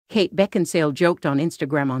Kate Beckinsale joked on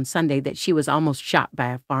Instagram on Sunday that she was almost shot by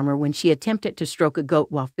a farmer when she attempted to stroke a goat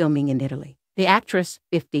while filming in Italy. The actress,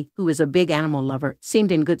 50, who is a big animal lover,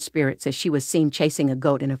 seemed in good spirits as she was seen chasing a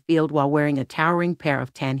goat in a field while wearing a towering pair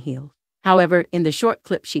of tan heels. However, in the short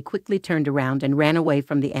clip she quickly turned around and ran away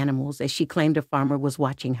from the animals as she claimed a farmer was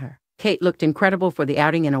watching her. Kate looked incredible for the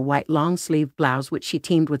outing in a white long-sleeved blouse which she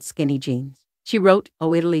teamed with skinny jeans. She wrote,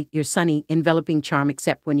 "Oh Italy, you're sunny, enveloping charm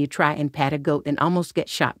except when you try and pat a goat and almost get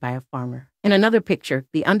shot by a farmer." In another picture,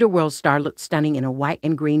 the Underworld star looked stunning in a white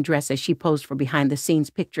and green dress as she posed for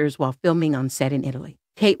behind-the-scenes pictures while filming on set in Italy.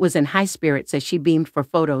 Kate was in high spirits as she beamed for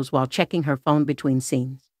photos while checking her phone between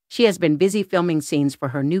scenes. She has been busy filming scenes for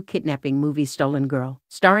her new kidnapping movie Stolen Girl,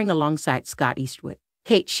 starring alongside Scott Eastwood.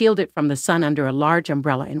 Kate shielded from the sun under a large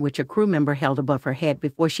umbrella in which a crew member held above her head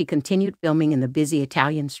before she continued filming in the busy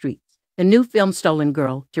Italian streets. The new film Stolen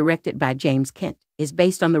Girl, directed by James Kent, is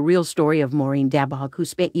based on the real story of Maureen Dabog, who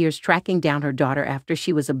spent years tracking down her daughter after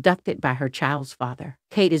she was abducted by her child's father.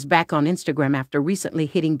 Kate is back on Instagram after recently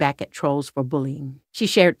hitting back at trolls for bullying. She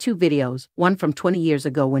shared 2 videos, one from 20 years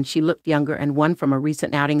ago when she looked younger and one from a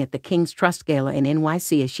recent outing at the King's Trust Gala in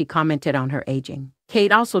NYC as she commented on her aging.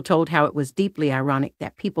 Kate also told how it was deeply ironic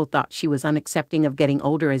that people thought she was unaccepting of getting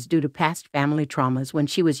older as due to past family traumas. When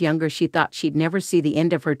she was younger, she thought she'd never see the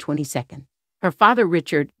end of her 22nd. Her father,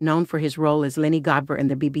 Richard, known for his role as Lenny Godber in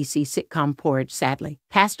the BBC sitcom Porridge, sadly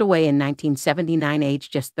passed away in 1979,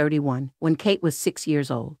 aged just 31, when Kate was 6 years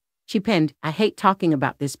old. She penned, "I hate talking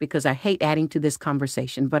about this because I hate adding to this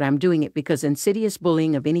conversation, but I'm doing it because insidious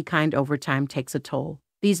bullying of any kind over time takes a toll.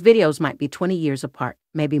 These videos might be 20 years apart,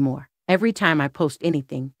 maybe more. Every time I post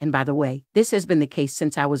anything, and by the way, this has been the case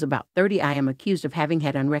since I was about 30, I am accused of having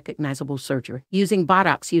had unrecognizable surgery, using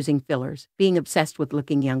Botox, using fillers, being obsessed with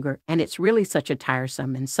looking younger, and it's really such a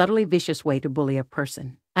tiresome and subtly vicious way to bully a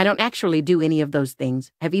person. I don't actually do any of those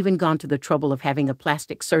things, have even gone to the trouble of having a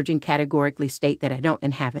plastic surgeon categorically state that I don't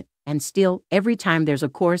and haven't, and still, every time there's a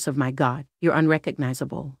chorus of 'My God, you're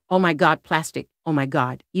unrecognizable. Oh my God, plastic. Oh my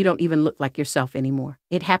God, you don't even look like yourself anymore.'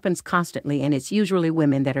 It happens constantly and it's usually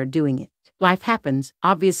women that are doing it. Life happens.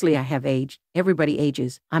 Obviously I have aged. Everybody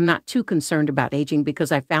ages. I'm not too concerned about aging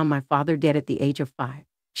because I found my father dead at the age of 5.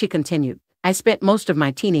 She continued, "I spent most of my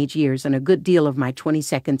teenage years and a good deal of my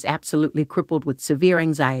 22nds absolutely crippled with severe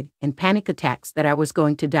anxiety and panic attacks that I was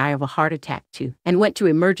going to die of a heart attack too, and went to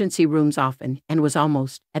emergency rooms often and was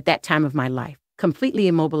almost, at that time of my life, completely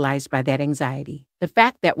immobilized by that anxiety. The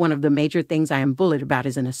fact that one of the major things I am bullied about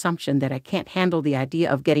is an assumption that I can't handle the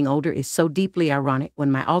idea of getting older is so deeply ironic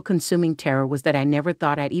when my all-consuming terror was that I never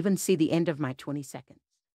thought I'd even see the end of my 22nd.